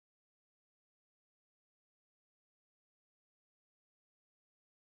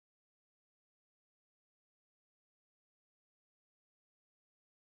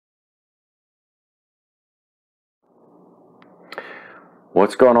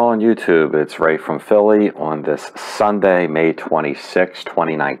What's going on YouTube? It's Ray from Philly on this Sunday, May 26,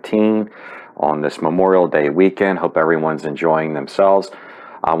 2019, on this Memorial Day weekend. Hope everyone's enjoying themselves.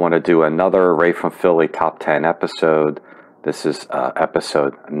 I want to do another Ray from Philly Top 10 episode. This is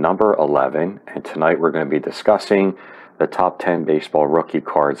episode number 11, and tonight we're going to be discussing the top 10 baseball rookie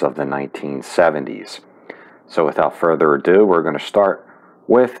cards of the 1970s. So without further ado, we're going to start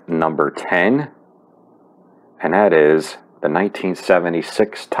with number 10, and that is the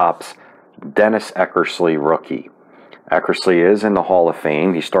 1976 Topps Dennis Eckersley rookie. Eckersley is in the Hall of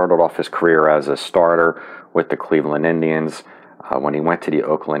Fame. He started off his career as a starter with the Cleveland Indians. When he went to the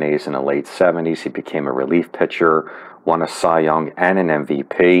Oakland A's in the late 70s, he became a relief pitcher, won a Cy Young and an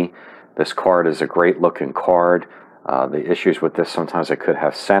MVP. This card is a great looking card. The issues with this, sometimes it could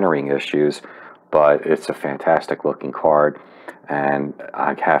have centering issues, but it's a fantastic looking card. And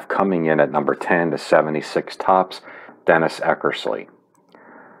I have coming in at number 10, the 76 Topps Dennis Eckersley.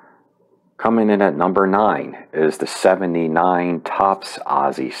 Coming in at number 9 is the 79 Topps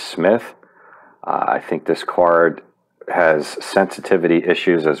Ozzie Smith. I think this card has sensitivity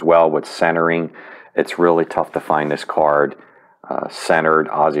issues as well with centering. It's really tough to find this card centered.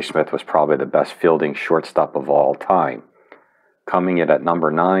 Ozzie Smith was probably the best fielding shortstop of all time. Coming in at number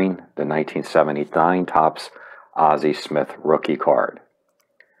 9, the 1979 Topps Ozzie Smith rookie card.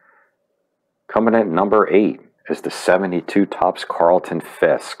 Coming in at number 8 is the 72 Topps Carlton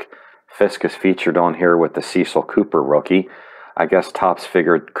Fisk. Fisk is featured on here with the Cecil Cooper rookie. I guess Topps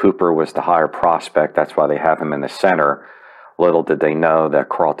figured Cooper was the higher prospect. That's why they have him in the center. Little did they know that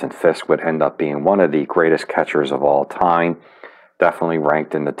Carlton Fisk would end up being one of the greatest catchers of all time. Definitely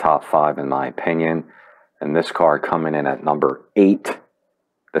ranked in the top 5 in my opinion. And this card coming in at number 8,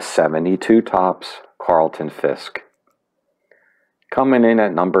 the 72 Topps Carlton Fisk. Coming in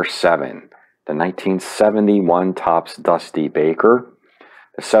at number 7, the 1971 Topps Dusty Baker.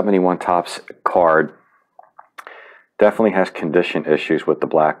 The 71 Topps card definitely has condition issues with the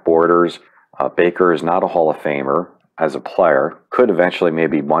black borders. Baker is not a Hall of Famer as a player. Could eventually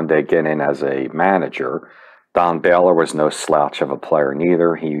maybe one day get in as a manager. Don Baylor was no slouch of a player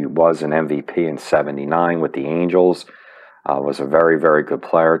neither. He was an MVP in '79 with the Angels. Was a very, very good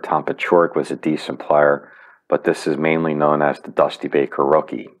player. Tom Paciorek was a decent player. But this is mainly known as the Dusty Baker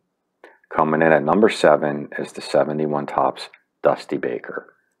rookie. Coming in at number 7 is the 71 Topps Dusty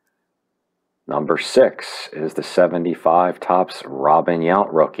Baker. Number 6 is the 75 Topps Robin Yount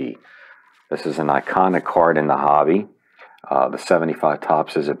rookie. This is an iconic card in the hobby. The 75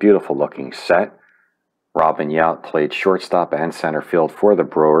 Topps is a beautiful looking set. Robin Yount played shortstop and center field for the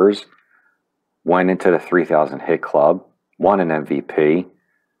Brewers. Went into the 3,000 hit club. Won an MVP.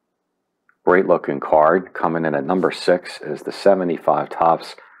 Great looking card. Coming in at number 6 is the 75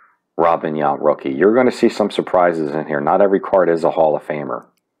 Topps Robin Yount rookie. You're going to see some surprises in here. Not every card is a Hall of Famer.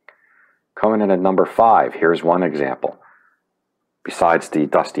 Coming in at number 5, here's one example. Besides the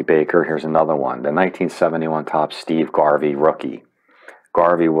Dusty Baker, here's another one. The 1971 Topps Steve Garvey rookie.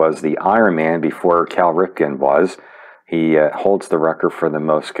 Garvey was the Iron Man before Cal Ripken was. He holds the record for the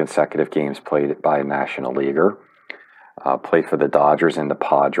most consecutive games played by a National Leaguer. Played for the Dodgers and the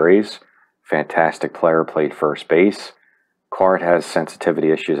Padres. Fantastic player, played first base. Card has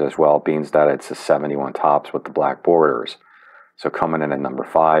sensitivity issues as well, being that it's a 71 Topps with the black borders. So coming in at number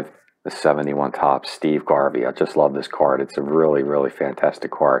 5, the 71 Topps Steve Garvey. I just love this card. It's a really, really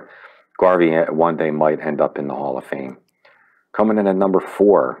fantastic card. Garvey one day might end up in the Hall of Fame. Coming in at number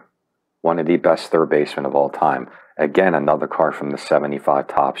 4, one of the best third basemen of all time. Again, another card from the 75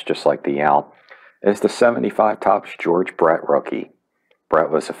 Topps, just like the Yount, is the 75 Topps George Brett rookie. Brett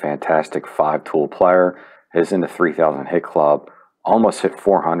was a fantastic 5-tool player. Is in the 3,000 hit club. Almost hit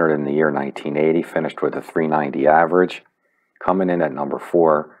 400 in the year 1980. Finished with a 390 average. Coming in at number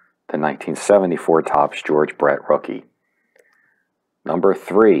 4, the 1974 Topps George Brett rookie. Number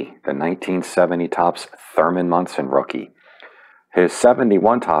 3, the 1970 Topps Thurman Munson rookie. His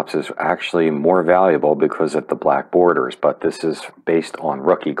 71 Topps is actually more valuable because of the black borders, but this is based on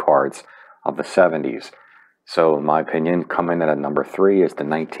rookie cards of the 70s. So, in my opinion, coming in at number 3 is the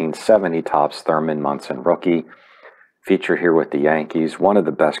 1970 Topps Thurman Munson rookie. Featured here with the Yankees, one of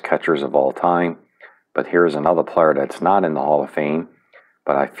the best catchers of all time. But here's another player that's not in the Hall of Fame.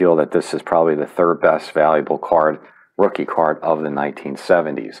 But I feel that this is probably the 3rd best valuable card, rookie card of the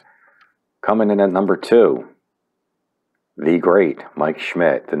 1970s. Coming in at number 2, the great Mike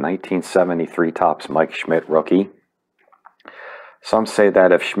Schmidt, the 1973 Topps Mike Schmidt rookie. Some say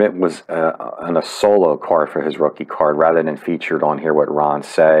that if Schmidt was on a solo card for his rookie card rather than featured on here with Ron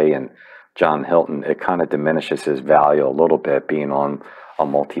Cey and John Hilton, it kind of diminishes his value a little bit being on a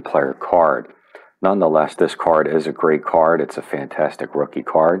multiplayer card. Nonetheless, this card is a great card. It's a fantastic rookie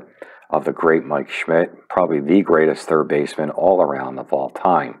card of the great Mike Schmidt, probably the greatest third baseman all around of all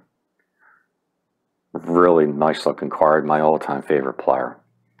time. Really nice looking card, my all-time favorite player.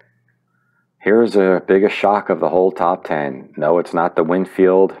 Here's the biggest shock of the whole top 10. No, it's not the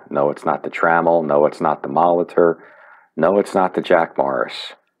Winfield. No, it's not the Trammell. No, it's not the Molitor. No, it's not the Jack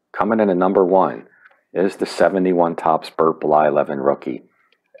Morris. Coming in at number 1 is the 71 Topps Burt Blyleven rookie.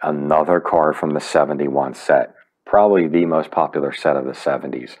 Another card from the 71 set. Probably the most popular set of the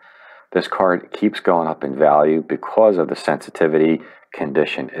 70s. This card keeps going up in value because of the sensitivity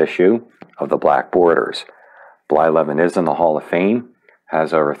condition issue of the black borders. Blyleven is in the Hall of Fame,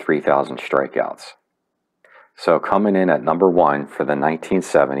 has over 3,000 strikeouts. So coming in at number 1 for the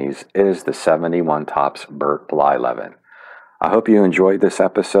 1970s is the 71 Topps Burt Blyleven. I hope you enjoyed this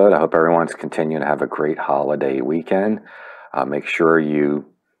episode. I hope everyone's continuing to have a great holiday weekend. Make sure you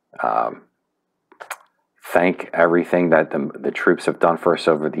thank everything that the troops have done for us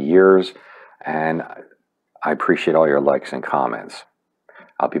over the years, and I appreciate all your likes and comments.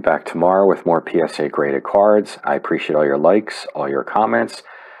 I'll be back tomorrow with more PSA graded cards. I appreciate all your likes, all your comments.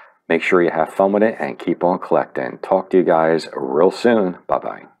 Make sure you have fun with it and keep on collecting. Talk to you guys real soon.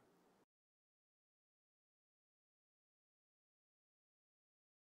 Bye-bye.